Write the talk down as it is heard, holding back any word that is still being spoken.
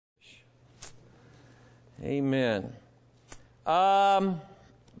Amen.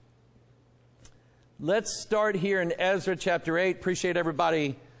 Let's start here in Ezra chapter 8. Appreciate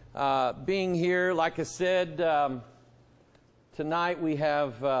everybody being here. Like I said, tonight we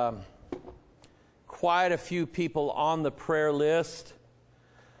have quite a few people on the prayer list,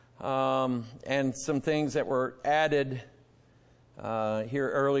 and some things that were added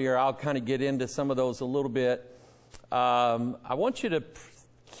here earlier. I'll kind of get into some of those a little bit. I want you to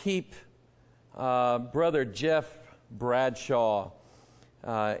keep Brother Jeff Bradshaw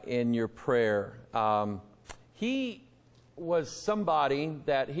in your prayer. He was somebody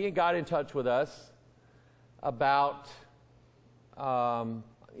that he got in touch with us about,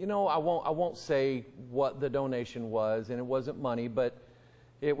 you know, I won't say what the donation was, and it wasn't money, but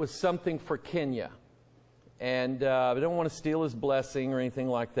it was something for Kenya. And I don't want to steal his blessing or anything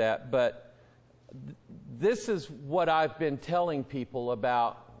like that, but this is what I've been telling people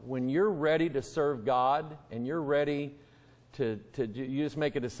about. When you're ready to serve God and you're ready to you just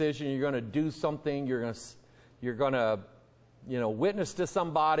make a decision, you're going to do something, you're going to you know, witness to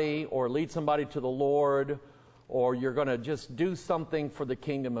somebody or lead somebody to the Lord, or you're going to just do something for the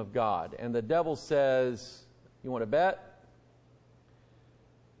kingdom of God. And the devil says, you want to bet?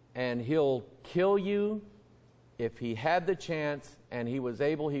 And he'll kill you. If he had the chance and he was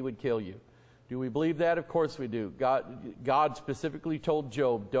able, he would kill you. Do we believe that? Of course we do. God specifically told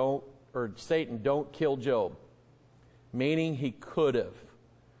Job, Satan, don't kill Job. Meaning he could have.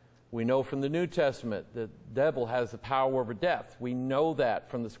 We know from the New Testament the devil has the power over death. We know that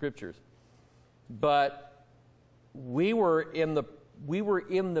from the scriptures. But we were in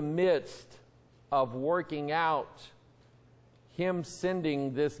the midst of working out him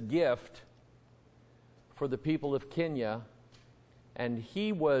sending this gift for the people of Kenya, and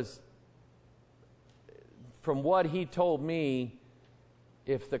he was, from what he told me,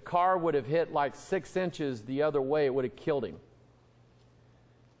 if the car would have hit like 6 inches the other way, it would have killed him.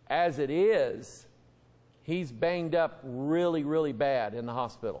 As it is, he's banged up really, really bad in the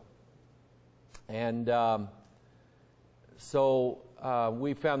hospital. And so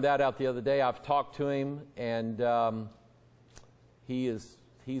we found that out the other day. I've talked to him, and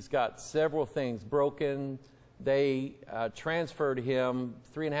he's got several things broken. They transferred him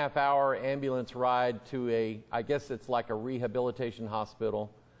 3.5-hour ambulance ride to I guess it's like a rehabilitation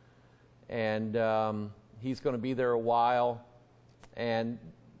hospital. And he's going to be there a while. And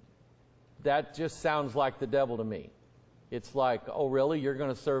that just sounds like the devil to me. It's like, oh really, you're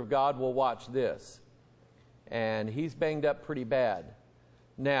going to serve God? Well, watch this. And he's banged up pretty bad.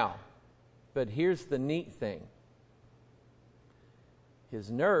 Now, but here's the neat thing. His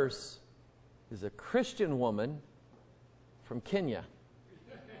nurse is a Christian woman from Kenya.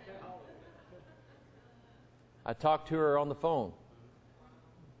 I talked to her on the phone.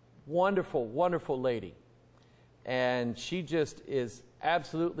 Wonderful, wonderful lady. And she just is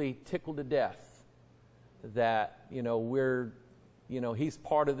absolutely tickled to death that, you know, he's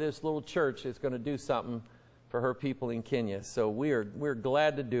part of this little church that's going to do something for her people in Kenya. So we're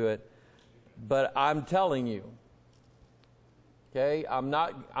glad to do it. But I'm telling you, okay, I'm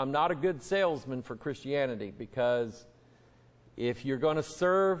not a good salesman for Christianity, because if you're going to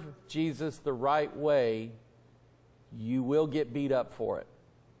serve Jesus the right way, you will get beat up for it.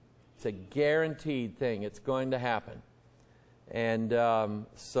 It's a guaranteed thing. It's going to happen. And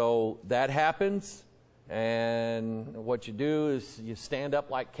so that happens, and what you do is you stand up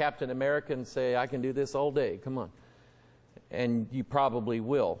like Captain America and say, I can do this all day. Come on. And you probably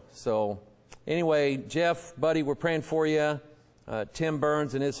will. So anyway, Jeff, buddy, we're praying for you. Tim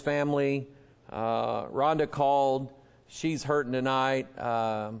Burns and his family. Rhonda called. She's hurting tonight.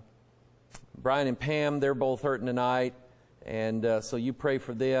 Brian and Pam, they're both hurting tonight. And so you pray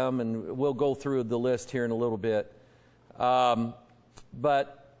for them, and we'll go through the list here in a little bit. But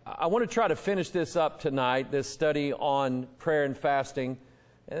I want to try to finish this up tonight, this study on prayer and fasting.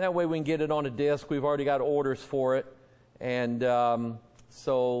 And that way we can get it on a disc. We've already got orders for it. And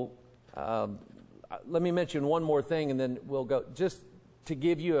let me mention one more thing, and then we'll go. Just to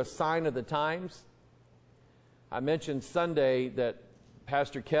give you a sign of the times, I mentioned Sunday that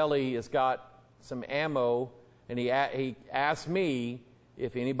Pastor Kelly has got some ammo, and he asked me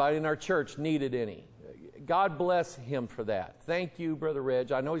if anybody in our church needed any. God bless him for that. Thank you, Brother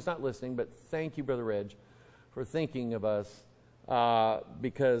Reg. I know he's not listening, but thank you, Brother Reg, for thinking of us,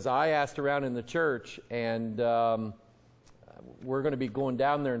 because I asked around in the church, and we're going to be going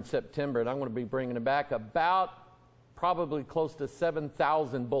down there in September, and I'm going to be bringing back about probably close to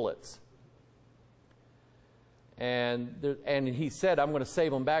 7,000 bullets. And he said, I'm going to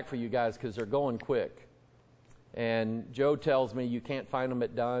save them back for you guys because they're going quick. And Joe tells me you can't find them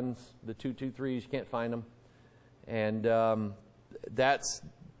at Dunn's, the 223s, you can't find them. And that's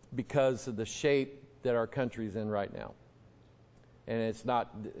because of the shape that our country's in right now. And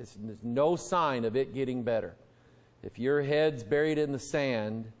there's no sign of it getting better. If your head's buried in the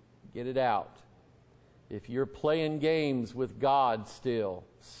sand, get it out. If you're playing games with God still,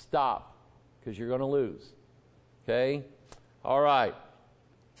 stop, because you're going to lose. Okay? All right.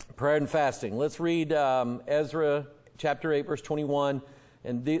 Prayer and fasting. Let's read Ezra chapter 8, verse 21.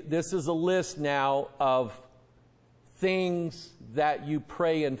 And this is a list now of things that you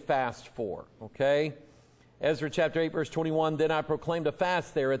pray and fast for. Okay? Ezra chapter 8, verse 21. Then I proclaimed a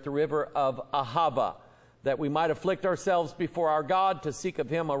fast there at the river of Ahava, that we might afflict ourselves before our God to seek of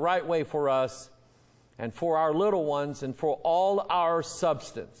him a right way for us and for our little ones and for all our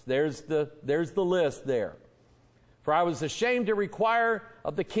substance. There's the list there. For I was ashamed to require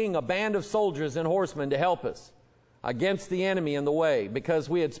of the king a band of soldiers and horsemen to help us against the enemy in the way, because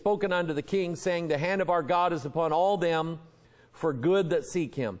we had spoken unto the king, saying, the hand of our God is upon all them for good that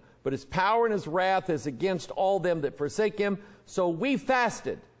seek him. But his power and his wrath is against all them that forsake him. So we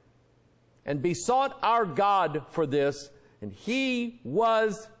fasted and besought our God for this, and he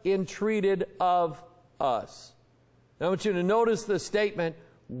was entreated of us. Now I want you to notice the statement,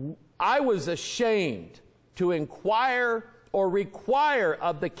 I was ashamed to inquire or require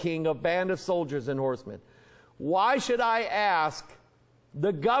of the king a band of soldiers and horsemen. Why should I ask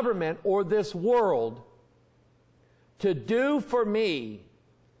the government or this world to do for me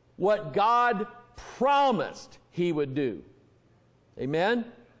what God promised he would do? Amen?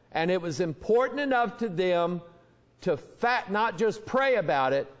 And it was important enough to them to not just pray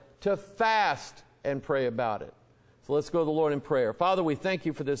about it, to fast and pray about it. So let's go to the Lord in prayer. Father, we thank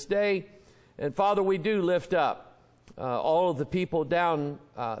you for this day. And Father, we do lift up all of the people down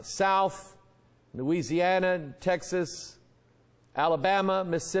south, Louisiana, Texas, Alabama,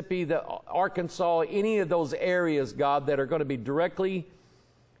 Mississippi, Arkansas, any of those areas, God, that are going to be directly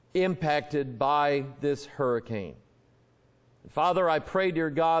impacted by this hurricane. Father, I pray, dear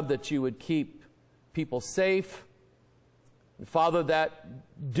God, that you would keep people safe. And Father,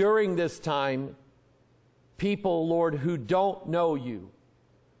 that during this time, people, Lord, who don't know you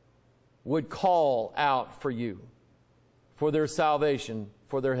would call out for you, for their salvation,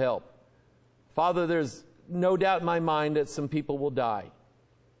 for their help. Father, there's no doubt in my mind that some people will die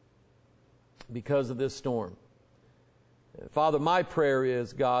because of this storm. Father, my prayer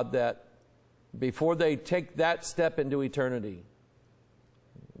is, God, that before they take that step into eternity,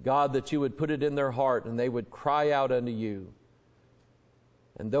 God, that you would put it in their heart and they would cry out unto you.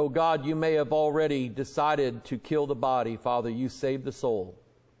 And though, God, you may have already decided to kill the body, Father, you save the soul.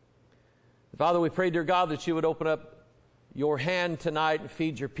 Father, we pray, dear God, that you would open up your hand tonight and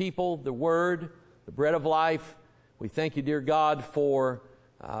feed your people the word, the bread of life. We thank you, dear God, for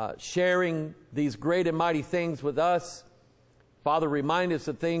sharing these great and mighty things with us. Father, remind us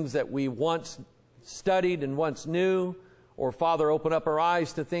of things that we once studied and once knew. Or, Father, open up our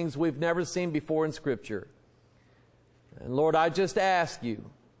eyes to things we've never seen before in Scripture. And, Lord, I just ask you,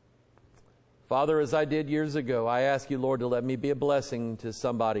 Father, as I did years ago, I ask you, Lord, to let me be a blessing to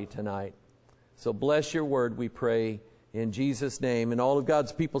somebody tonight. So bless your word, we pray, in Jesus' name. And all of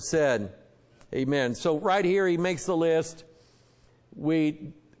God's people said, amen. So right here he makes the list.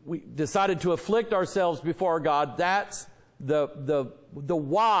 We decided to afflict ourselves before God. That's the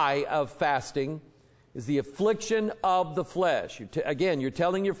why of fasting, is the affliction of the flesh. Again, you're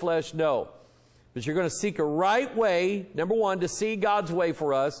telling your flesh no. But you're going to seek a right way, number one, to see God's way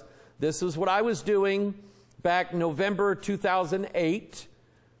for us. This is what I was doing back November 2008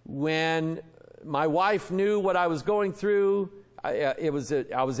 when my wife knew what I was going through. I was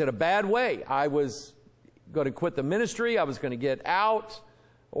in a bad way. I was going to quit the ministry. I was going to get out,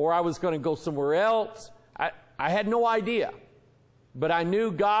 or I was going to go somewhere else. I had no idea. But I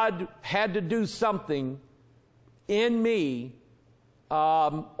knew God had to do something in me,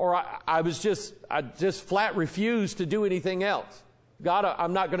 or I just flat refused to do anything else. God,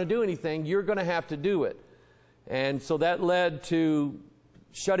 I'm not going to do anything. You're going to have to do it. And so that led to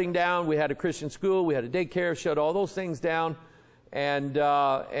shutting down. We had a Christian school. We had a daycare. Shut all those things down. And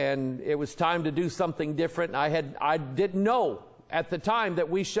it was time to do something different. I didn't know at the time that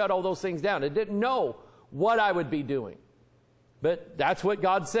we shut all those things down. I didn't know what I would be doing. But that's what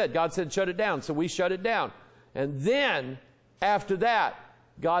God said. God said, shut it down. So we shut it down. And then, after that,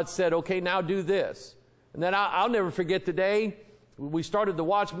 God said, okay, now do this. And then I'll never forget the day. We started the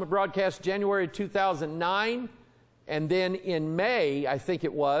Watchman broadcast January 2009. And then in May, I think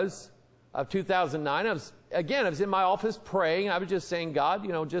it was, of 2009, I was in my office praying. I was just saying, God,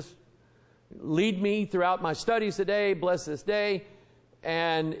 just lead me throughout my studies today, bless this day.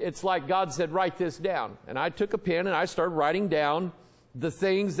 And it's like God said, write this down. And I took a pen and I started writing down the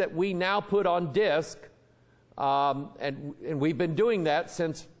things that we now put on disc. And we've been doing that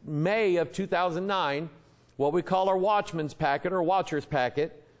since May of 2009, what we call our Watchman's Packet or Watcher's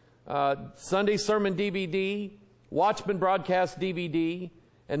Packet, Sunday Sermon DVD, Watchman Broadcast DVD,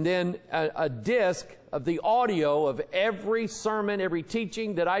 and then a disc of the audio of every sermon, every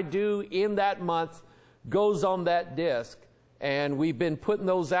teaching that I do in that month goes on that disc. And we've been putting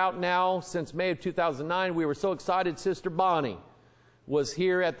those out now since May of 2009. We were so excited. Sister Bonnie was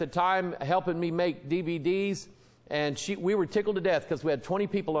here at the time helping me make DVDs. And we were tickled to death because we had 20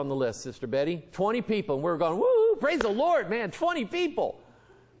 people on the list, Sister Betty. 20 people. And we were going, woo, praise the Lord, man, 20 people.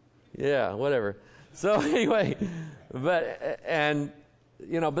 Yeah, whatever. So anyway, but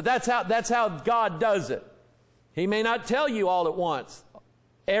that's how God does it. He may not tell you all at once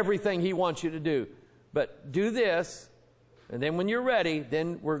everything He wants you to do. But do this. And then when you're ready,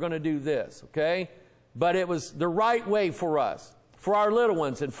 then we're going to do this, okay? But it was the right way for us, for our little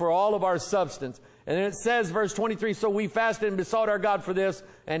ones, and for all of our substance. And then it says, verse 23, so we fasted and besought our God for this,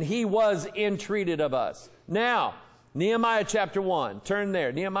 and He was entreated of us. Now, Nehemiah chapter 1. Turn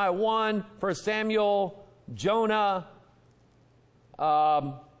there. Nehemiah 1, 1 Samuel, Jonah.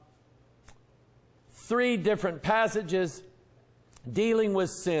 3 different passages dealing with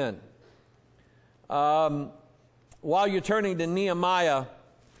sin. While you're turning to Nehemiah,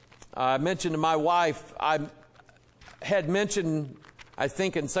 I mentioned to my wife, I had mentioned, I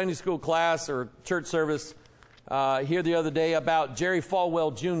think in Sunday school class or church service here the other day about Jerry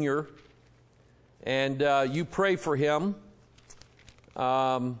Falwell Jr. And you pray for him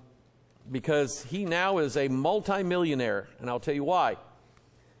because he now is a multimillionaire. And I'll tell you why.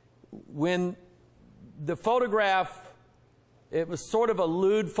 When the photograph, it was sort of a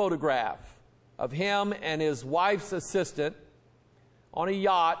lewd photograph of him and his wife's assistant on a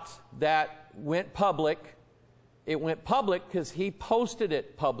yacht that went public. It went public because he posted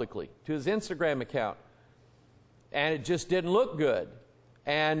it publicly to his Instagram account. And it just didn't look good.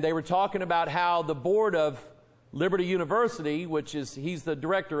 And they were talking about how the board of Liberty University, which is he's the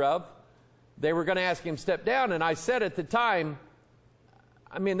director of, they were going to ask him to step down. And I said at the time,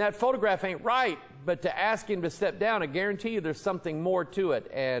 I mean, that photograph ain't right. But to ask him to step down, I guarantee you there's something more to it.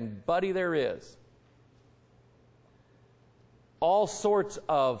 And, buddy, there is. All sorts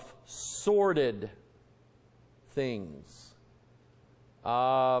of sordid things.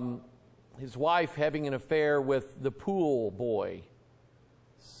 His wife having an affair with the pool boy.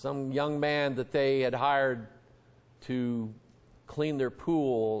 Some young man that they had hired to clean their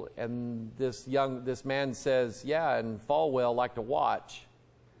pool. And this man says, yeah, and Falwell liked to watch.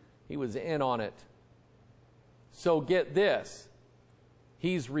 He was in on it. So get this,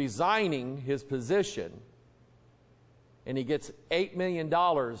 he's resigning his position and he gets $8 million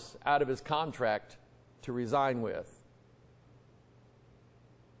out of his contract to resign with.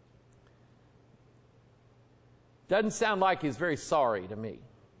 Doesn't sound like he's very sorry to me.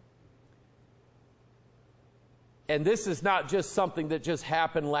 And this is not just something that just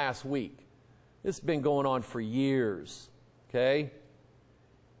happened last week. This has been going on for years, okay?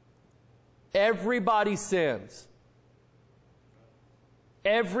 Everybody sins.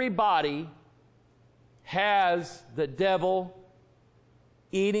 Everybody has the devil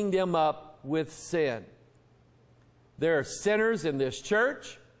eating them up with sin. There are sinners in this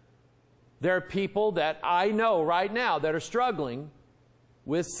church. There are people that I know right now that are struggling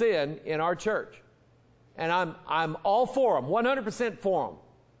with sin in our church. And I'm all for them, 100% for them.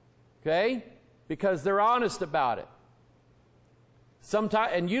 Okay? Because they're honest about it.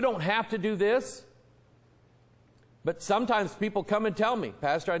 Sometimes, and you don't have to do this, but sometimes people come and tell me,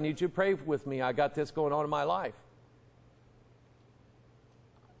 Pastor, I need you to pray with me. I got this going on in my life.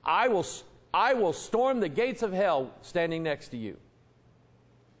 I will storm the gates of hell standing next to you.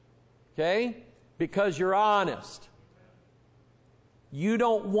 Okay? Because you're honest. You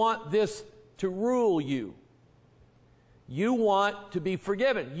don't want this to rule you. You want to be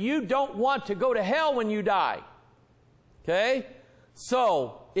forgiven. You don't want to go to hell when you die. Okay?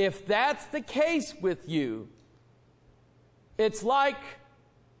 So, if that's the case with you, it's like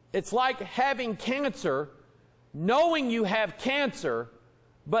having cancer, knowing you have cancer,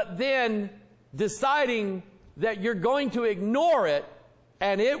 but then deciding that you're going to ignore it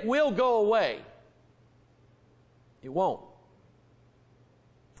and it will go away. It won't.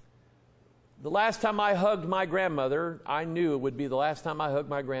 The last time I hugged my grandmother, I knew it would be the last time I hugged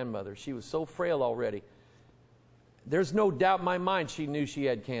my grandmother. She was so frail already. There's no doubt in my mind she knew she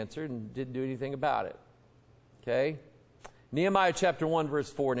had cancer and didn't do anything about it. Okay? Nehemiah chapter 1,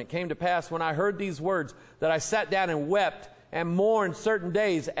 verse 4. And it came to pass when I heard these words that I sat down and wept and mourned certain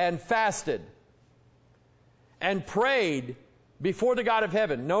days and fasted and prayed before the God of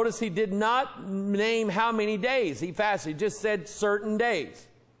heaven. Notice he did not name how many days he fasted. He just said certain days.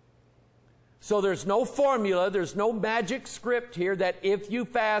 So there's no formula, there's no magic script here that if you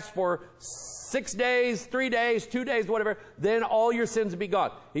fast for 6 days, 3 days, 2 days, whatever, then all your sins will be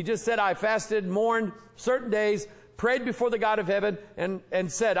gone. He just said, I fasted, mourned certain days, prayed before the God of heaven,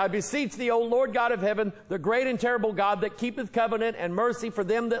 and said, I beseech thee, O Lord God of heaven, the great and terrible God that keepeth covenant and mercy for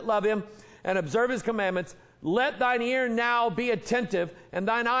them that love him and observe his commandments, let thine ear now be attentive and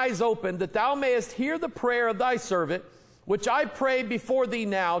thine eyes open, that thou mayest hear the prayer of thy servant, which I pray before thee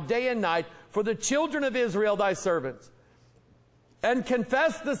now, day and night, for the children of Israel, thy servants, and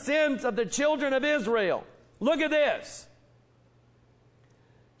confess the sins of the children of Israel. Look at this.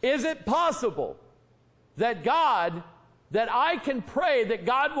 Is it possible that I can pray that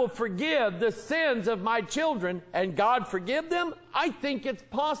God will forgive the sins of my children and God forgive them? I think it's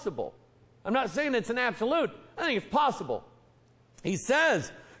possible. I'm not saying it's an absolute. I think it's possible. He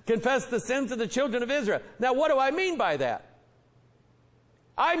says, confess the sins of the children of Israel. Now, what do I mean by that?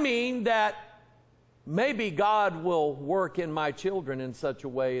 I mean that maybe God will work in my children in such a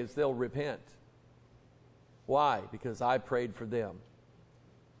way as they'll repent. Why? Because I prayed for them.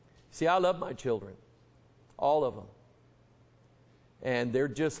 See, I love my children. All of them. And they're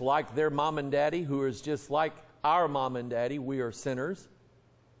just like their mom and daddy, who is just like our mom and daddy. We are sinners.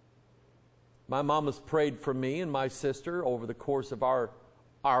 My mom has prayed for me and my sister over the course of our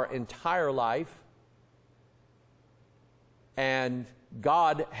entire life. And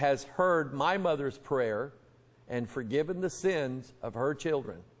God has heard my mother's prayer and forgiven the sins of her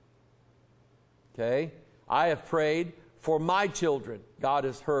children. Okay? I have prayed for my children. God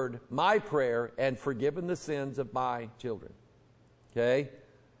has heard my prayer and forgiven the sins of my children. Okay?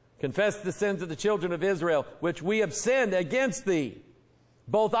 Confess the sins of the children of Israel, which we have sinned against thee.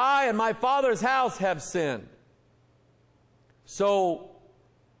 Both I and my father's house have sinned. So,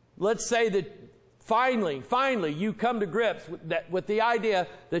 let's say that finally, you come to grips with the idea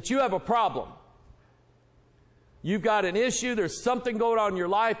that you have a problem. You've got an issue. There's something going on in your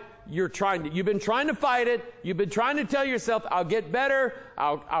life. You've been trying to fight it. You've been trying to tell yourself, I'll get better.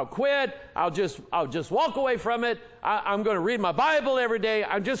 I'll quit. I'll just walk away from it. I'm going to read my Bible every day.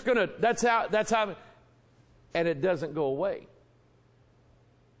 I'm just going to, that's how, and it doesn't go away.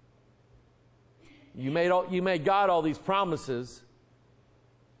 You made God all these promises,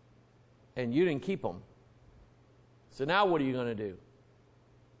 and you didn't keep them. So now what are you going to do?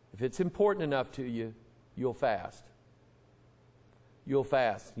 If it's important enough to you, you'll fast. You'll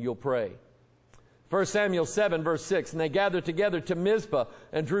fast. You'll pray. 1 Samuel 7, verse 6, and they gathered together to Mizpah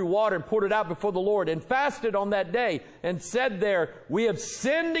and drew water and poured it out before the Lord and fasted on that day and said there, we have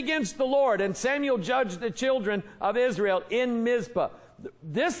sinned against the Lord. And Samuel judged the children of Israel in Mizpah.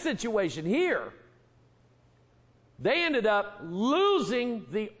 This situation here, they ended up losing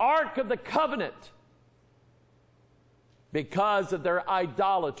the Ark of the Covenant because of their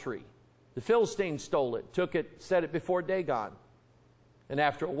idolatry. The Philistines stole it, took it, set it before Dagon. And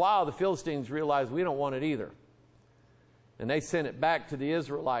after a while, the Philistines realized we don't want it either. And they sent it back to the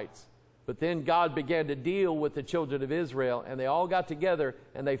Israelites. But then God began to deal with the children of Israel, and they all got together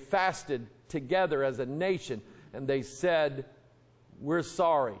and they fasted together as a nation. And they said, we're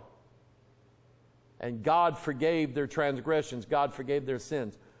sorry. And God forgave their transgressions. God forgave their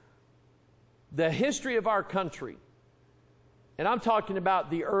sins. The history of our country, and I'm talking about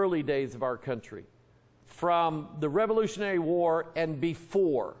the early days of our country, from the Revolutionary War and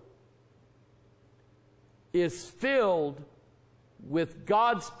before, is filled with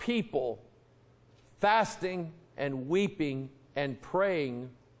God's people fasting and weeping and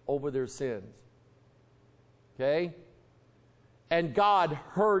praying over their sins. Okay? And God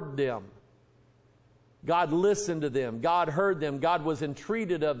heard them. God listened to them. God heard them. God was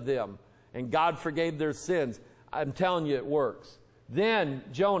entreated of them. And God forgave their sins. I'm telling you, it works. Then,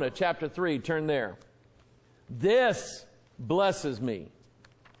 Jonah chapter 3, turn there. This blesses me.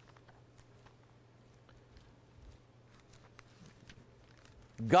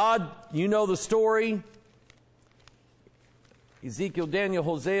 God, you know the story. Ezekiel, Daniel,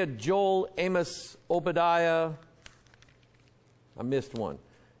 Hosea, Joel, Amos, Obadiah. I missed one.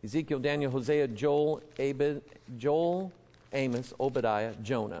 Ezekiel, Daniel, Hosea, Joel, Amos, Obadiah,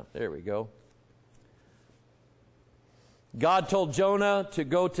 Jonah. There we go. God told Jonah to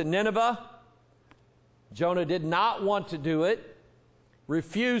go to Nineveh. Jonah did not want to do it,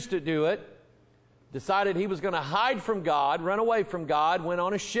 refused to do it, decided he was going to hide from God, run away from God, went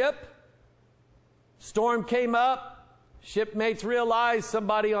on a ship. Storm came up. Shipmates realized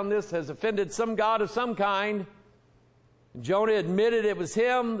somebody on this has offended some god of some kind. Jonah admitted it was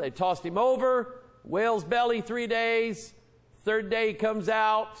him. They tossed him over. Whale's belly 3 days. Third day he comes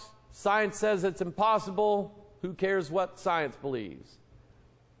out. Science says it's impossible. Who cares what science believes?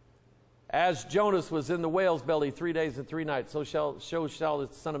 As Jonas was in the whale's belly 3 days and 3 nights, so shall the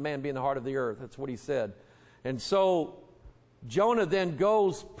Son of Man be in the heart of the earth. That's what he said. And so Jonah then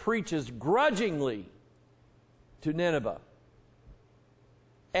goes, preaches grudgingly to Nineveh.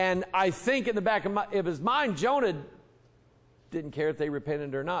 And I think in the back of his mind, Jonah didn't care if they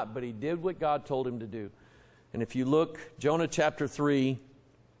repented or not, but he did what God told him to do. And if you look, Jonah chapter 3,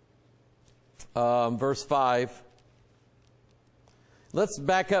 verse 5. Let's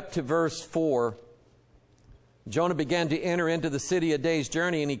back up to verse 4. Jonah began to enter into the city a day's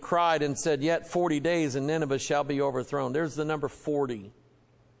journey, and he cried and said, "Yet 40 days, and Nineveh shall be overthrown." There's the number 40.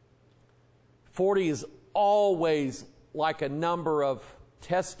 40 is always like a number of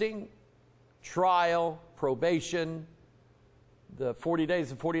testing, trial, probation. The 40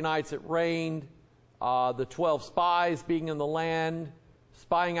 days and 40 nights it rained. The 12 spies being in the land,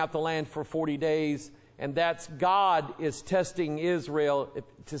 spying out the land for 40 days. And that's God is testing Israel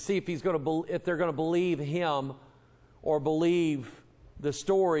to see if if they're going to believe him or believe the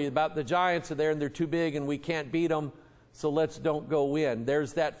story about the giants are there and they're too big and we can't beat them, so let's don't go in.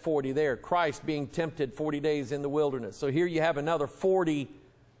 There's that 40 there. Christ being tempted 40 days in the wilderness. So here you have another 40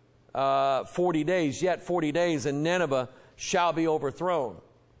 days, yet 40 days, and Nineveh shall be overthrown.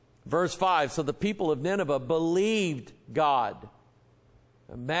 Verse 5, so the people of Nineveh believed God.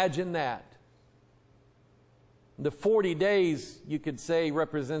 Imagine that. The 40 days, you could say,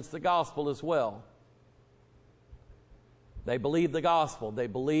 represents the gospel as well. They believed the gospel. They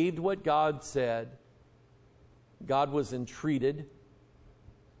believed what God said. God was entreated,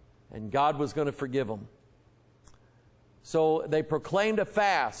 and God was going to forgive them. So they proclaimed a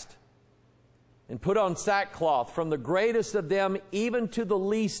fast and put on sackcloth, from the greatest of them even to the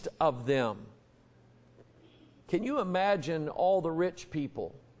least of them. Can you imagine all the rich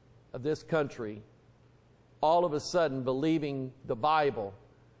people of this country all of a sudden believing the Bible,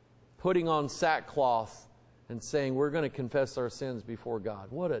 putting on sackcloth and saying, we're going to confess our sins before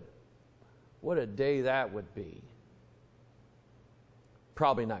God? What a day that would be.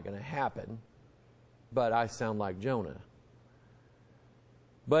 Probably not going to happen, but I sound like Jonah.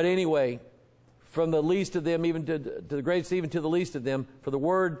 But anyway, from the least of them even to the greatest, even to the least of them, for the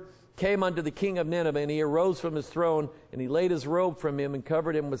word came unto the king of Nineveh, and he arose from his throne, and he laid his robe from him and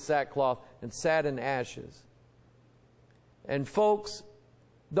covered him with sackcloth and sat in ashes. And folks,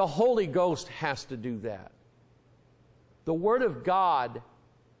 the Holy Ghost has to do that. The Word of God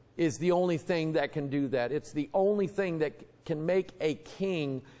is the only thing that can do that. It's the only thing that can make a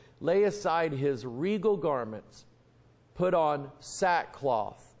king lay aside his regal garments, put on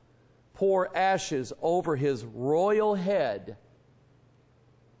sackcloth, pour ashes over his royal head,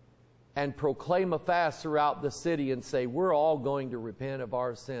 and proclaim a fast throughout the city and say, we're all going to repent of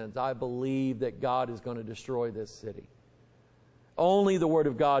our sins. I believe that God is going to destroy this city. Only the Word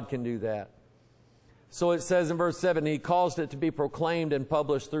of God can do that. So it says in verse 7, he caused it to be proclaimed and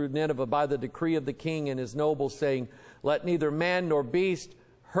published through Nineveh by the decree of the king and his nobles, saying, let neither man nor beast,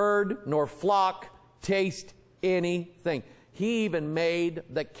 herd nor flock taste anything. He even made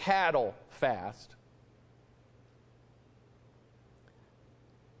the cattle fast.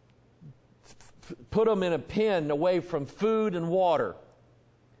 Put them in a pen away from food and water.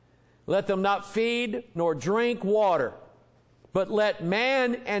 Let them not feed nor drink water, but let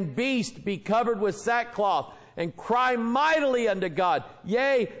man and beast be covered with sackcloth, and cry mightily unto God.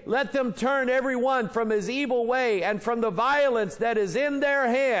 Yea, let them turn every one from his evil way, and from the violence that is in their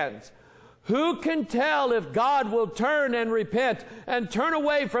hands. Who can tell if God will turn and repent, and turn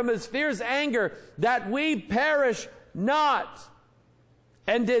away from his fierce anger, that we perish not?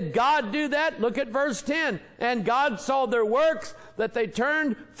 And did God do that? Look at verse 10. And God saw their works, that they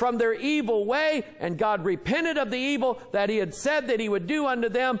turned from their evil way, and God repented of the evil that he had said that he would do unto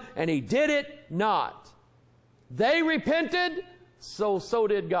them, and he did it not. They repented, so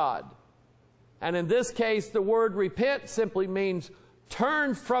did God. And in this case, the word repent simply means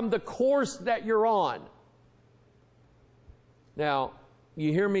turn from the course that you're on. Now,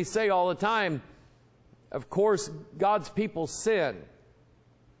 you hear me say all the time, of course, God's people sin.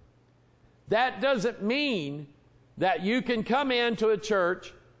 That doesn't mean that you can come into a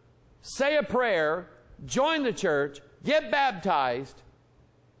church, say a prayer, join the church, get baptized,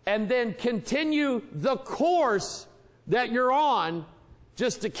 and then continue the course that you're on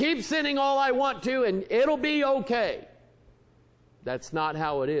just to keep sinning all I want to and it'll be okay. That's not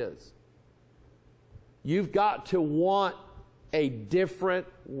how it is. You've got to want a different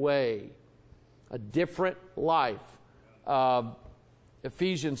way, a different life.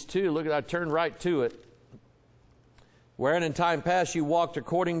 Ephesians 2, look at, I turned right to it. Wherein in time past you walked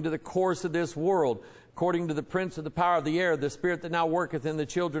according to the course of this world, according to the prince of the power of the air, the spirit that now worketh in the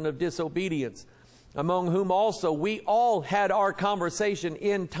children of disobedience, among whom also we all had our conversation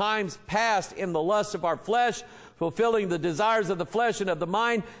in times past in the lust of our flesh, fulfilling the desires of the flesh and of the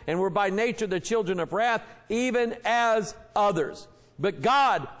mind, and were by nature the children of wrath, even as others. But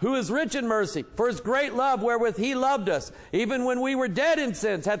God, who is rich in mercy, for his great love wherewith he loved us, even when we were dead in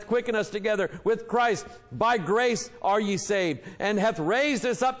sins, hath quickened us together with Christ. By grace are ye saved, and hath raised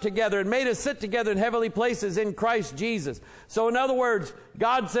us up together and made us sit together in heavenly places in Christ Jesus. So in other words,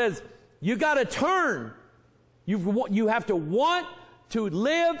 God says, you got to turn. You have to want to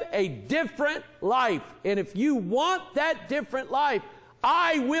live a different life. And if you want that different life,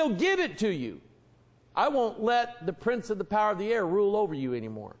 I will give it to you. I won't let the prince of the power of the air rule over you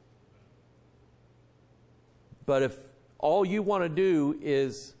anymore. But if all you want to do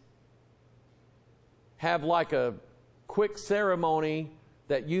is have like a quick ceremony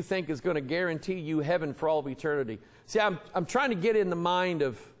that you think is going to guarantee you heaven for all of eternity. See, I'm trying to get in the mind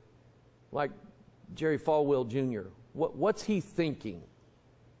of like Jerry Falwell Jr. What's he thinking?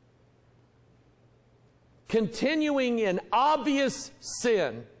 Continuing in obvious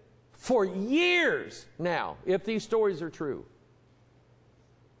sin for years now, if these stories are true.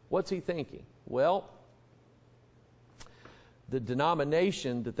 What's he thinking? Well, the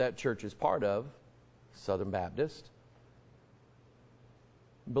denomination that church is part of, Southern Baptist,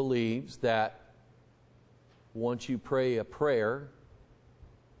 believes that once you pray a prayer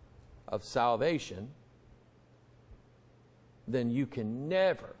of salvation, then you can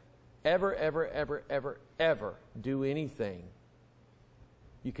never, ever, ever, ever, ever, ever do anything.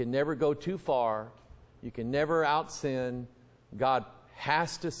 You can never go too far. You can never out-sin. God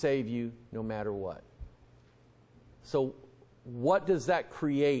has to save you no matter what. So what does that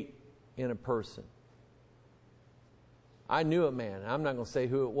create in a person? I knew a man. I'm not going to say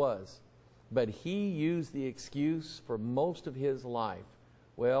who it was. But he used the excuse for most of his life.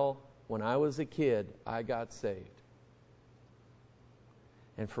 Well, when I was a kid, I got saved.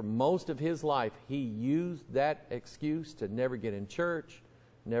 And for most of his life, he used that excuse to never get in church,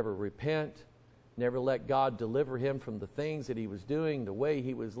 never repent, never let God deliver him from the things that he was doing, the way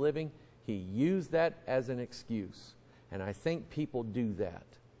he was living. He used that as an excuse. And I think people do that.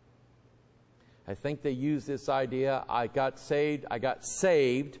 I think they use this idea, I got saved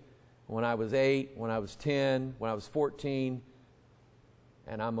when I was 8, when I was 10, when I was 14,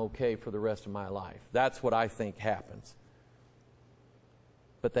 and I'm okay for the rest of my life. That's what I think happens.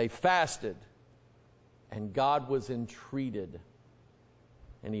 But they fasted, and God was entreated.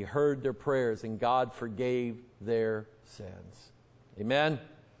 And he heard their prayers, and God forgave their sins. Amen?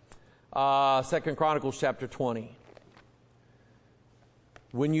 2 Chronicles chapter 20.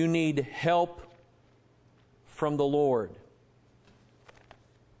 When you need help from the Lord.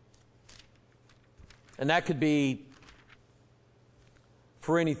 And that could be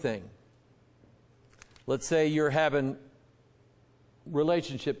for anything. Let's say you're having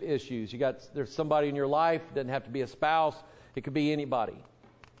relationship issues. There's somebody in your life, it doesn't have to be a spouse, it could be anybody,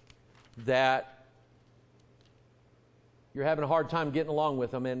 that you're having a hard time getting along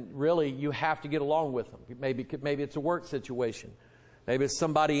with them, and really you have to get along with them. Maybe it's a work situation. Maybe it's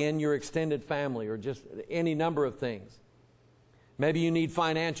somebody in your extended family, or just any number of things. Maybe you need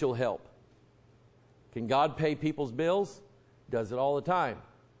financial help. Can God pay people's bills? Does it all the time.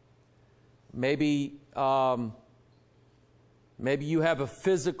 Maybe you have a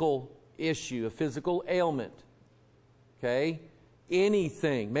physical issue, a physical ailment. Okay?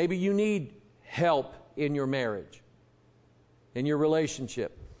 Anything. Maybe you need help in your marriage, in your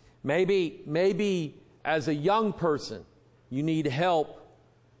relationship. Maybe as a young person, you need help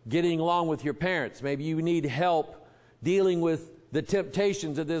getting along with your parents. Maybe you need help dealing with the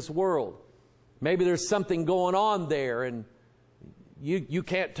temptations of this world. Maybe there's something going on there, and you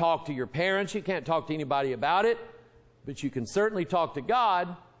can't talk to your parents, you can't talk to anybody about it, but you can certainly talk to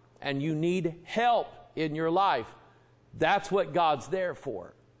God, and you need help in your life. That's what God's there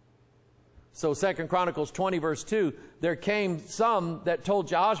for. So 2 Chronicles 20 verse 2, there came some that told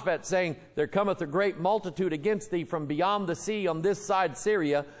Jehoshaphat, saying, there cometh a great multitude against thee from beyond the sea on this side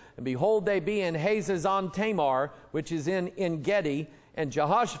Syria, and behold, they be in Hazazon Tamar, which is in En-gedi. And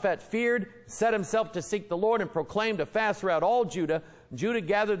Jehoshaphat feared, set himself to seek the Lord, and proclaimed a fast throughout all Judah. Judah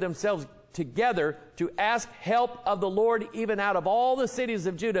gathered themselves together to ask help of the Lord. Even out of all the cities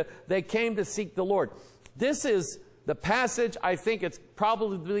of Judah, they came to seek the Lord. This is the passage, I think it's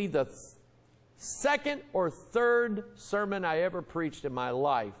probably the second or third sermon I ever preached in my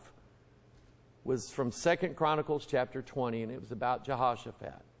life was from 2 Chronicles chapter 20, and it was about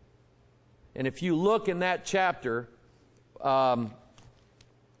Jehoshaphat. And if you look in that chapter, look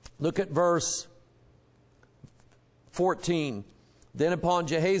at verse 14. Then upon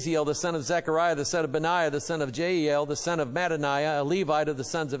Jehaziel, the son of Zechariah, the son of Benaiah, the son of Jeiel, the son of Mattaniah, a Levite of the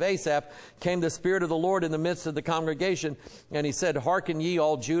sons of Asaph, came the Spirit of the Lord in the midst of the congregation. And he said, Hearken ye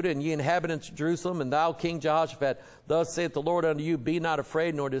all Judah, and ye inhabitants of Jerusalem, and thou King Jehoshaphat, thus saith the Lord unto you, Be not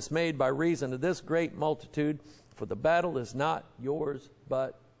afraid nor dismayed by reason of this great multitude, for the battle is not yours,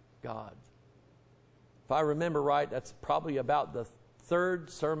 but God's. If I remember right, that's probably about the third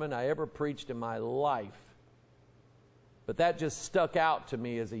sermon I ever preached in my life. But that just stuck out to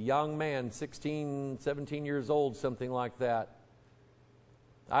me as a young man, 16, 17 years old, something like that.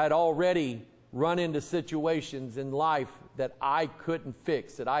 I had already run into situations in life that I couldn't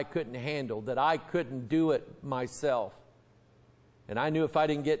fix, that I couldn't handle, that I couldn't do it myself. And I knew if I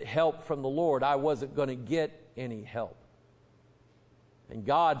didn't get help from the Lord, I wasn't going to get any help. And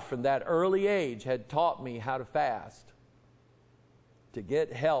God, from that early age, had taught me how to fast, to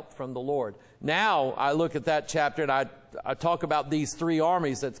get help from the Lord. Now I look at that chapter and I talk about these three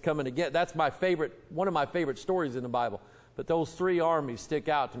armies that's coming together. That's my favorite, one of my favorite stories in the Bible. But those three armies stick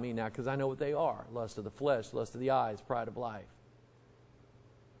out to me now because I know what they are. Lust of the flesh, lust of the eyes, pride of life.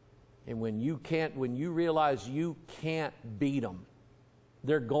 And when you realize you can't beat them,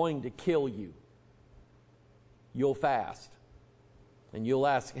 they're going to kill you, you'll fast and you'll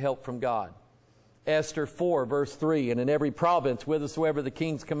ask help from God. Esther 4, verse 3, And in every province, whithersoever the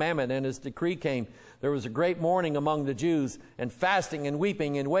king's commandment and his decree came, there was a great mourning among the Jews, and fasting and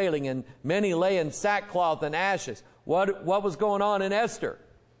weeping and wailing, and many lay in sackcloth and ashes. What was going on in Esther?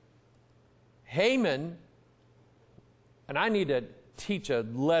 Haman, and I need to teach a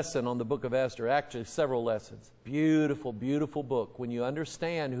lesson on the book of Esther, actually several lessons. Beautiful, beautiful book. When you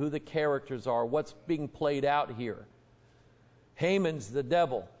understand who the characters are, what's being played out here. Haman's the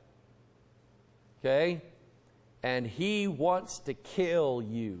devil. Okay? And he wants to kill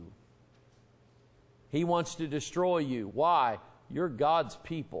you. He wants to destroy you. Why? You're God's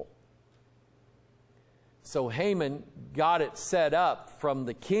people. So Haman got it set up from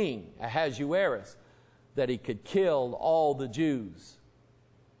the king, Ahasuerus, that he could kill all the Jews.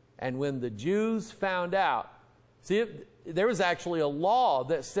 And when the Jews found out, see, there was actually a law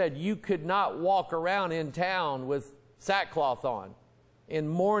that said you could not walk around in town with sackcloth on, in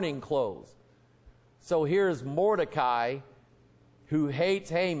mourning clothes. So here's Mordecai, who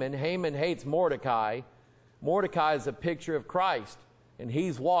hates Haman. Haman hates Mordecai. Mordecai is a picture of Christ. And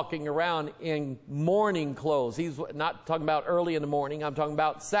he's walking around in mourning clothes. He's not talking about early in the morning. I'm talking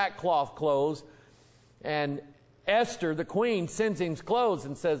about sackcloth clothes. And Esther, the queen, sends him clothes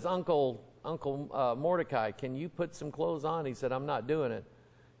and says, Uncle Mordecai, can you put some clothes on? He said, I'm not doing it.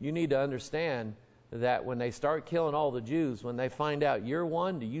 You need to understand that when they start killing all the Jews, when they find out you're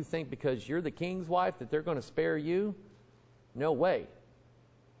one, do you think because you're the king's wife that they're going to spare you? No way.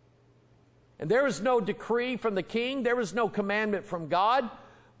 And there was no decree from the king. There was no commandment from God.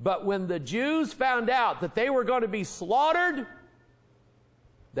 But when the Jews found out that they were going to be slaughtered,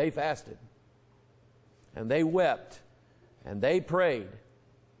 they fasted. And they wept. And they prayed.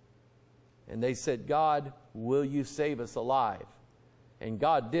 And they said, God, will you save us alive? And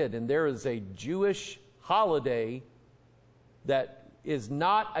God did. And there is a Jewish holiday that is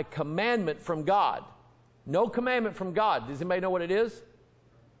not a commandment from God. No commandment from God. Does anybody know what it is?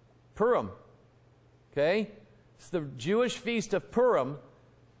 Purim. Okay? It's the Jewish feast of Purim.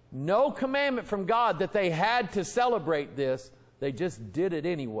 No commandment from God that they had to celebrate this. They just did it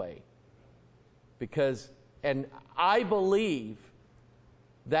anyway. Because, and I believe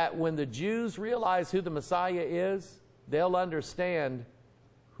that when the Jews realize who the Messiah is, they'll understand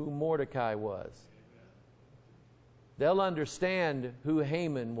who Mordecai was. They'll understand who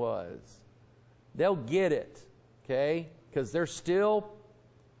Haman was. They'll get it, okay? Because they're still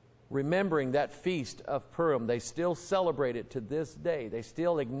remembering that feast of Purim. They still celebrate it to this day. They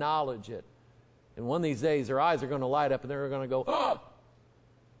still acknowledge it. And one of these days, their eyes are going to light up and they're going to go, oh,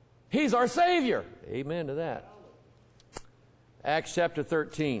 he's our Savior. Amen to that. Acts chapter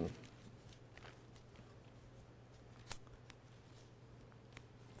 13.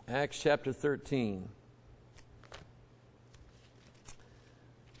 Acts chapter 13.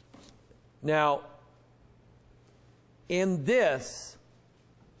 Now, in this,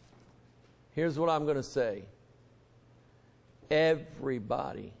 here's what I'm going to say.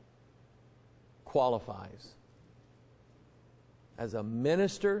 Everybody qualifies as a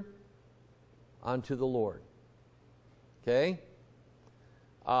minister unto the Lord. Okay?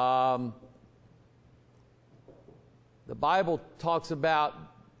 The Bible talks about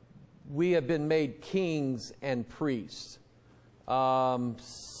we have been made kings and priests. Where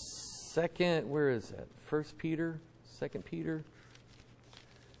is that? 1 Peter? 2 Peter?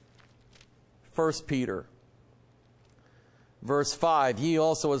 1 Peter. Verse 5, ye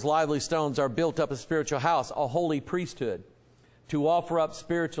also as lively stones are built up a spiritual house, a holy priesthood, to offer up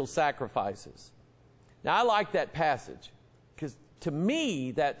spiritual sacrifices. Now I like that passage, because to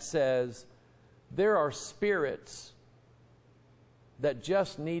me that says there are spirits that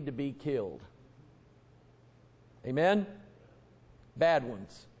just need to be killed. Amen? Bad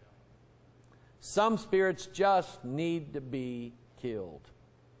ones. Some spirits just need to be killed,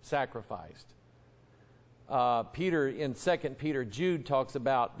 sacrificed. Peter, in 2 Peter, Jude talks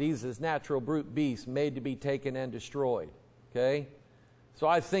about these as natural brute beasts made to be taken and destroyed. Okay? So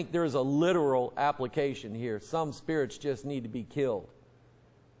I think there's a literal application here. Some spirits just need to be killed.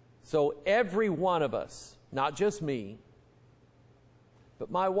 So every one of us, not just me, but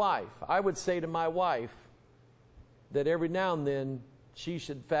my wife, I would say to my wife that every now and then she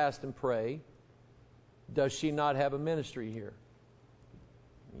should fast and pray. Does she not have a ministry here?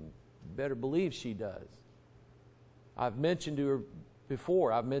 You better believe she does. I've mentioned to her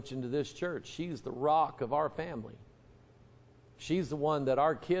before, I've mentioned to this church, she's the rock of our family. She's the one that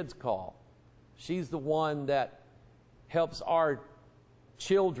our kids call. She's the one that helps our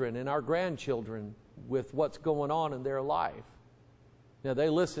children and our grandchildren with what's going on in their life. Now, they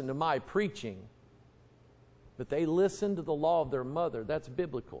listen to my preaching, but they listen to the law of their mother. That's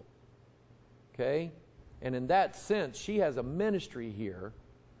biblical. Okay? And in that sense, she has a ministry here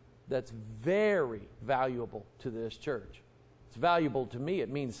that's very valuable to this church. It's valuable to me. It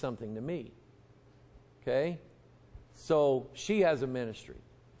means something to me. Okay? So she has a ministry.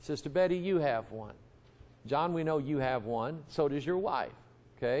 Sister Betty, you have one. John, we know you have one. So does your wife.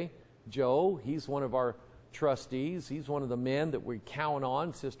 Okay? Joe, he's one of our trustees. He's one of the men that we count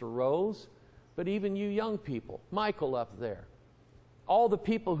on. Sister Rose. But even you young people. Michael up there. All the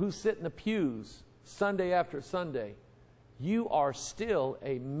people who sit in the pews Sunday after Sunday. You are still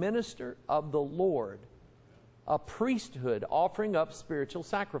a minister of the Lord, a priesthood offering up spiritual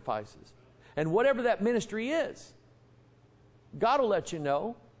sacrifices. And whatever that ministry is, God will let you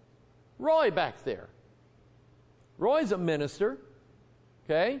know. Roy back there. Roy's a minister.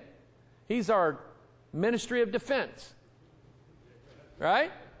 Okay? He's our ministry of defense.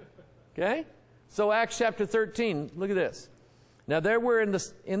 Right? Okay? So Acts chapter 13, look at this. Now there were in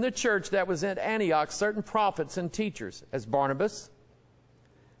the church that was at Antioch certain prophets and teachers, as Barnabas,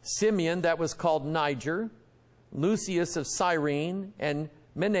 Simeon that was called Niger, Lucius of Cyrene, and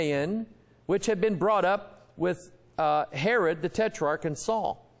Manaen, which had been brought up with Herod the Tetrarch and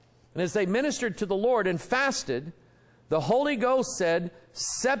Saul. And as they ministered to the Lord and fasted, the Holy Ghost said,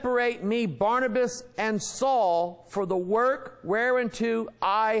 separate me Barnabas and Saul for the work whereunto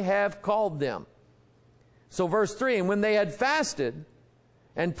I have called them. So verse 3, and when they had fasted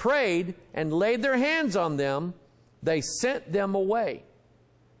and prayed and laid their hands on them, they sent them away.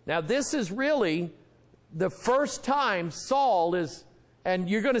 Now this is really the first time Saul is, and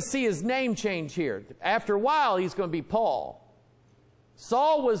you're going to see his name change here. After a while, he's going to be Paul.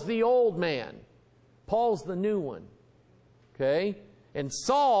 Saul was the old man. Paul's the new one. Okay? And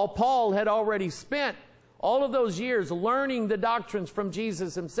Paul had already spent all of those years learning the doctrines from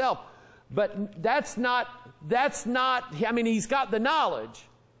Jesus himself. But that's not, I mean, he's got the knowledge.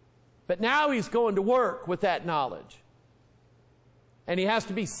 But now he's going to work with that knowledge. And he has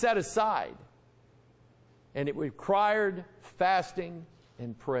to be set aside. And it required fasting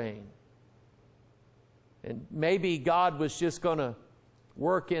and praying. And maybe God was just going to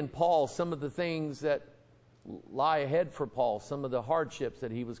work in Paul some of the things that lie ahead for Paul, some of the hardships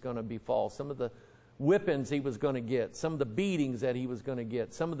that he was going to befall, some of the whippings he was going to get, some of the beatings that he was going to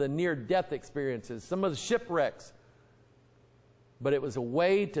get, some of the near-death experiences, some of the shipwrecks. But it was a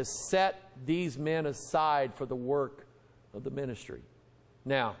way to set these men aside for the work of the ministry.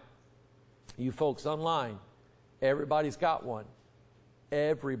 Now, you folks online, everybody's got one.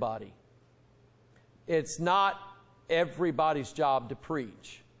 Everybody. It's not everybody's job to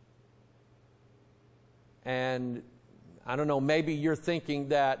preach. And I don't know, maybe you're thinking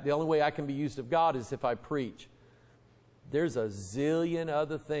that the only way I can be used of God is if I preach. There's a zillion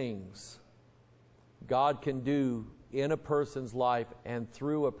other things God can do in a person's life and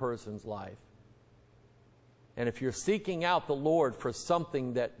through a person's life. And if you're seeking out the Lord for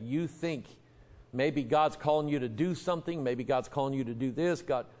something that you think maybe God's calling you to do something, maybe God's calling you to do this,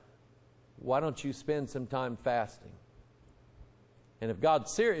 why don't you spend some time fasting? And if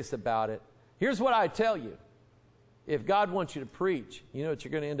God's serious about it, here's what I tell you. If God wants you to preach, you know what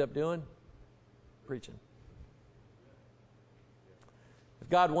you're going to end up doing? Preaching.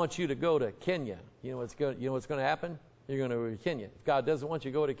 God wants you to go to Kenya, you know what's going to happen? You're going to go to Kenya. If God doesn't want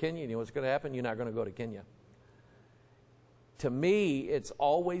you to go to Kenya, you know what's going to happen? You're not going to go to Kenya. To me, it's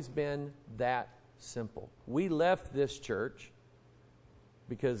always been that simple. We left this church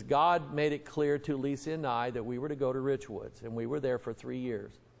because God made it clear to Lisa and I that we were to go to Richwoods, and we were there for 3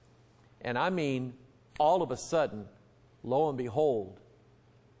 years. And I mean, all of a sudden, lo and behold,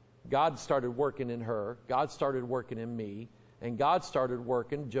 God started working in her, God started working in me, and God started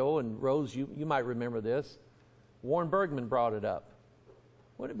working. Joe and Rose, you might remember this. Warren Bergman brought it up.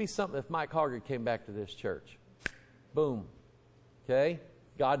 Wouldn't it be something if Mike Hoggard came back to this church? Boom. Okay?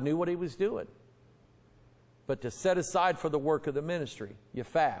 God knew what he was doing. But to set aside for the work of the ministry, you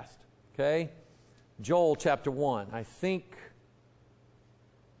fast. Okay? Joel chapter 1. I think,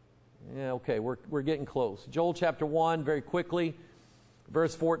 yeah, okay, we're getting close. Joel chapter 1, very quickly,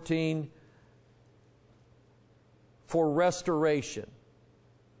 verse 14. For restoration.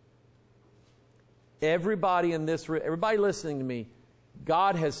 Everybody in this room, everybody listening to me,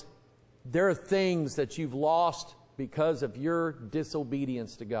 there are things that you've lost because of your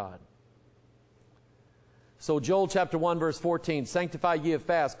disobedience to God. So Joel chapter 1 verse 14, sanctify ye a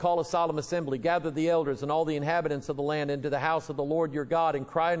fast, call a solemn assembly, gather the elders and all the inhabitants of the land into the house of the Lord your God, and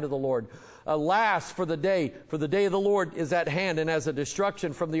cry unto the Lord. Alas for the day of the Lord is at hand, and as a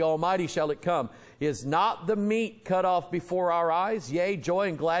destruction from the Almighty shall it come. Is not the meat cut off before our eyes? Yea, joy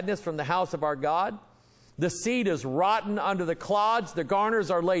and gladness from the house of our God. The seed is rotten under the clods, the garners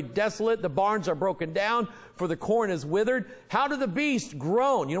are laid desolate, the barns are broken down, for the corn is withered. How do the beasts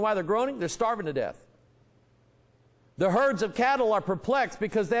groan? You know why they're groaning? They're starving to death. The herds of cattle are perplexed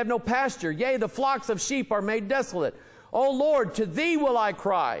because they have no pasture. Yea, the flocks of sheep are made desolate. O Lord, to thee will I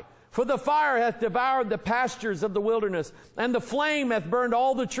cry. For the fire hath devoured the pastures of the wilderness, and the flame hath burned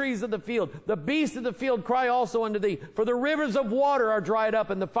all the trees of the field. The beasts of the field cry also unto thee. For the rivers of water are dried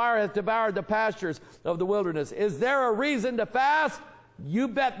up, and the fire hath devoured the pastures of the wilderness. Is there a reason to fast? You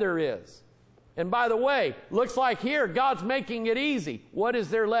bet there is. And by the way, looks like here God's making it easy. What is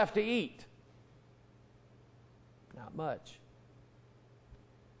there left to eat? Not much.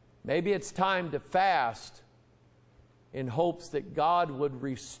 Maybe it's time to fast in hopes that God would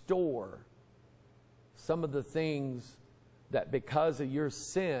restore some of the things that because of your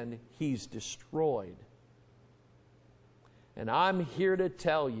sin, He's destroyed. And I'm here to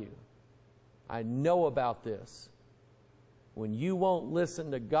tell you, I know about this. When you won't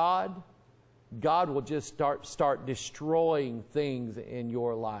listen to God, God will just start destroying things in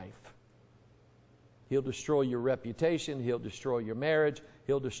your life. He'll destroy your reputation. He'll destroy your marriage.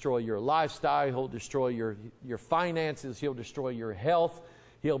 He'll destroy your lifestyle. He'll destroy your finances. He'll destroy your health.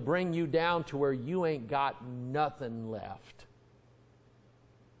 He'll bring you down to where you ain't got nothing left.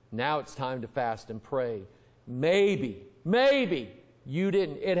 Now it's time to fast and pray. Maybe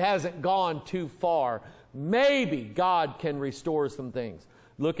it hasn't gone too far. Maybe God can restore some things.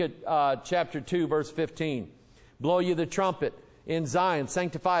 Look at chapter 2, verse 15. Blow you the trumpet in Zion,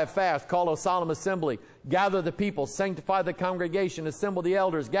 sanctify a fast, call a solemn assembly, gather the people, sanctify the congregation, assemble the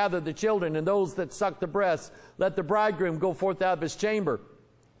elders, gather the children and those that suck the breasts. Let the bridegroom go forth out of his chamber,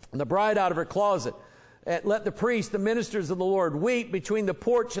 and the bride out of her closet. Let the priests, the ministers of the Lord, weep between the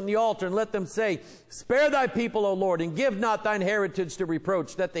porch and the altar, and let them say, spare thy people, O Lord, and give not thine heritage to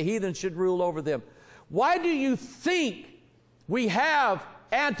reproach, that the heathen should rule over them. Why do you think we have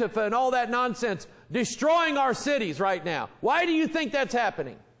Antifa and all that nonsense destroying our cities right now? Why do you think that's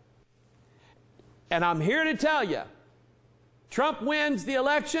happening? And I'm here to tell you, Trump wins the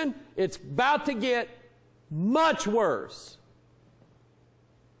election, it's about to get much worse.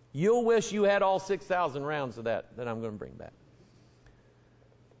 You'll wish you had all 6,000 rounds of that I'm going to bring back.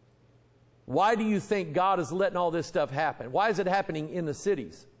 Why do you think God is letting all this stuff happen? Why is it happening in the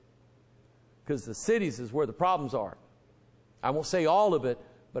cities? Because the cities is where the problems are. I won't say all of it,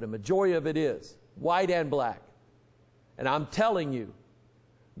 but a majority of it is. White and black. And I'm telling you,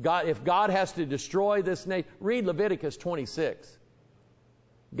 if God has to destroy this nation, read Leviticus 26.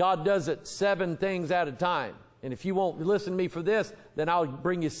 God does it 7 things at a time. And if you won't listen to me for this, then I'll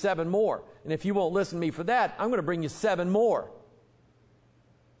bring you 7 more. And if you won't listen to me for that, I'm going to bring you 7 more.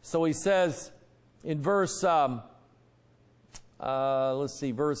 So he says in verse,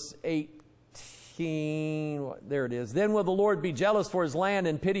 verse 8. There it is. Then will the Lord be jealous for his land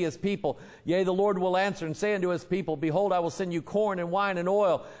and pity his people. Yea, the Lord will answer and say unto his people, behold, I will send you corn and wine and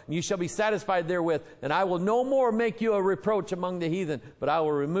oil, and you shall be satisfied therewith. And I will no more make you a reproach among the heathen, but I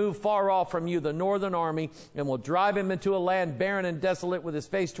will remove far off from you the northern army, and will drive him into a land barren and desolate, with his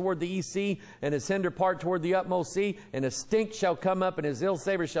face toward the east sea, and his hinder part toward the utmost sea. And his stink shall come up, and his ill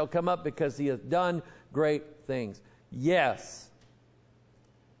savor shall come up, because he hath done great things. Yes,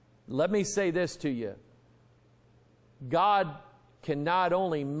 let me say this to you. God can not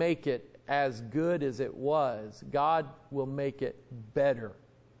only make it as good as it was, God will make it better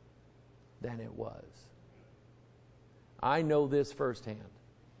than it was. I know this firsthand.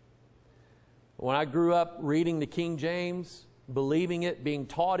 When I grew up reading the King James, believing it, being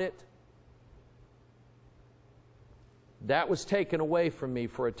taught it, that was taken away from me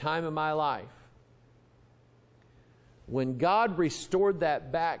for a time in my life. When God restored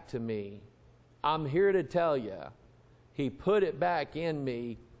that back to me, I'm here to tell you, He put it back in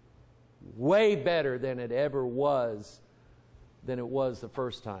me way better than it ever was, than it was the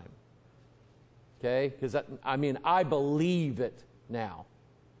first time. Okay? Because, I mean, I believe it now.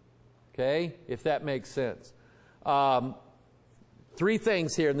 Okay? If that makes sense. 3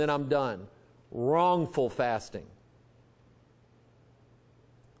 things here and then I'm done. Wrongful fasting.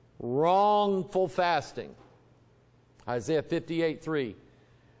 Wrongful fasting. Isaiah 58:3.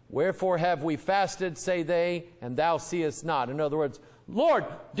 Wherefore have we fasted, say they, and thou seest not. In other words, Lord,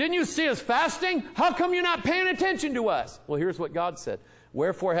 didn't you see us fasting? How come you're not paying attention to us? Well, here's what God said.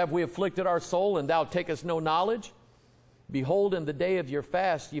 Wherefore have we afflicted our soul, and thou takest no knowledge? Behold, in the day of your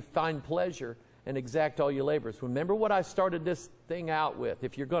fast you find pleasure, and exact all your labors. Remember what I started this thing out with.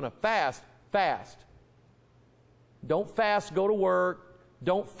 If you're going to fast, fast. Don't fast, go to work.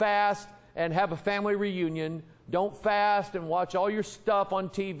 Don't fast and have a family reunion. Don't fast and watch all your stuff on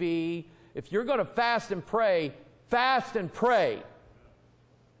TV. If you're going to fast and pray, fast and pray.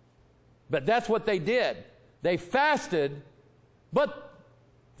 But that's what they did. They fasted, but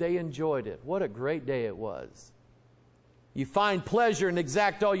they enjoyed it. What a great day it was. You find pleasure and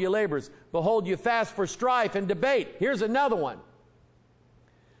exact all your labors. Behold, you fast for strife and debate. Here's another one.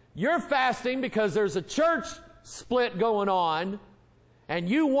 You're fasting because there's a church split going on, and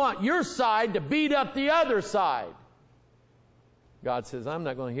you want your side to beat up the other side. God says, I'm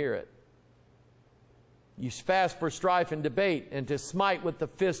not going to hear it. You fast for strife and debate, and to smite with the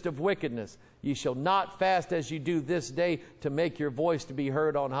fist of wickedness. You shall not fast as you do this day to make your voice to be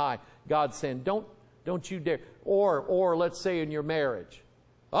heard on high. God's saying, don't you dare. Or let's say in your marriage.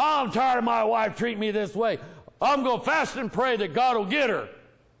 Oh, I'm tired of my wife treating me this way. I'm going to fast and pray that God will get her.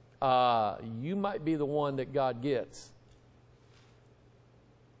 You might be the one that God gets.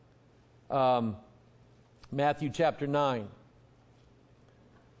 Matthew chapter 9,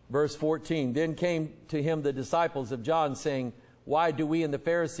 verse 14. Then came to him the disciples of John, saying, why do we and the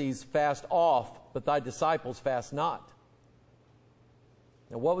Pharisees fast oft, but thy disciples fast not?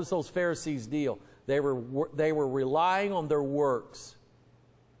 Now, what was those Pharisees' deal? They were relying on their works.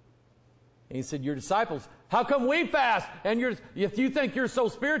 And he said, your disciples, how come we fast? And if you think you're so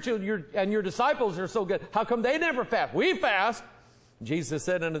spiritual and your disciples are so good, how come they never fast? We fast. Jesus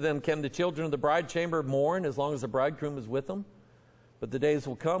said unto them, can the children of the bride chamber mourn as long as the bridegroom is with them? But the days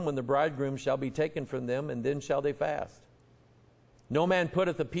will come when the bridegroom shall be taken from them, and then shall they fast. No man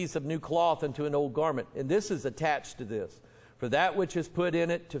putteth a piece of new cloth into an old garment. And this is attached to this. For that which is put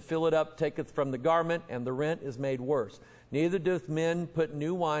in it to fill it up taketh from the garment, and the rent is made worse. Neither doth men put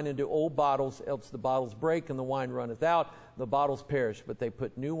new wine into old bottles, else the bottles break, and the wine runneth out, the bottles perish. But they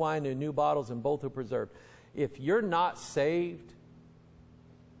put new wine in new bottles, and both are preserved. If you're not saved,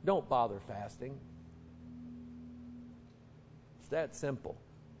 don't bother fasting. It's that simple.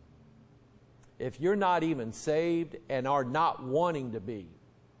 If you're not even saved and are not wanting to be,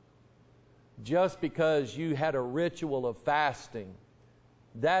 just because you had a ritual of fasting,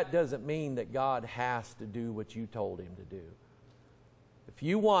 that doesn't mean that God has to do what you told Him to do. If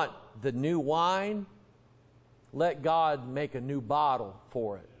you want the new wine, let God make a new bottle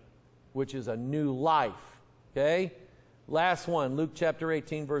for it, which is a new life. Okay? Last one, Luke chapter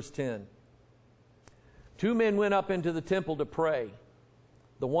 18, verse 10. 2 men went up into the temple to pray,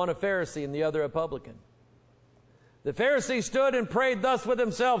 the one a Pharisee and the other a publican. The Pharisee stood and prayed thus with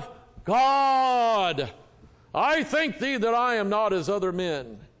himself, God, I thank thee that I am not as other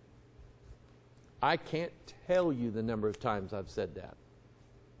men. I can't tell you the number of times I've said that.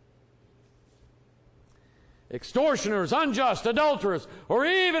 Extortioners, unjust, adulterers, or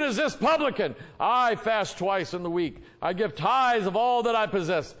even as this publican, I fast twice in the week. I give tithes of all that I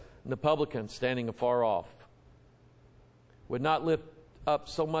possess. And the publican, standing afar off, would not lift up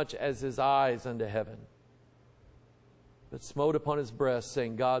so much as his eyes unto heaven, but smote upon his breast,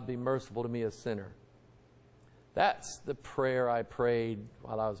 saying, God, be merciful to me, a sinner. That's the prayer I prayed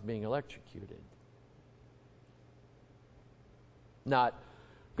while I was being electrocuted. Not,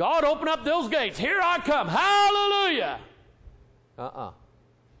 God, open up those gates. Here I come. Hallelujah.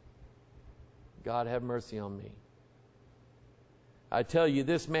 God, have mercy on me. I tell you,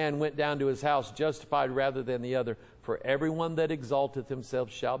 this man went down to his house justified rather than the other. For everyone that exalteth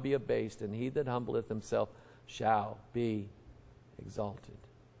himself shall be abased, and he that humbleth himself shall be exalted.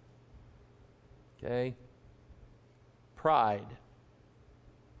 Okay? Pride.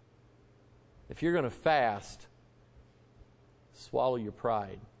 If you're going to fast, swallow your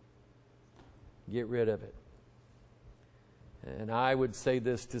pride. Get rid of it. And I would say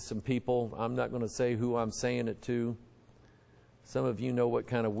this to some people. I'm not going to say who I'm saying it to. Some of you know what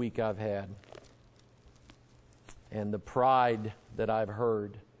kind of week I've had. And the pride that I've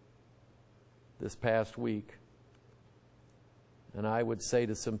heard this past week. And I would say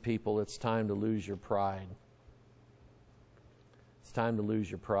to some people, it's time to lose your pride. It's time to lose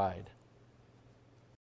your pride.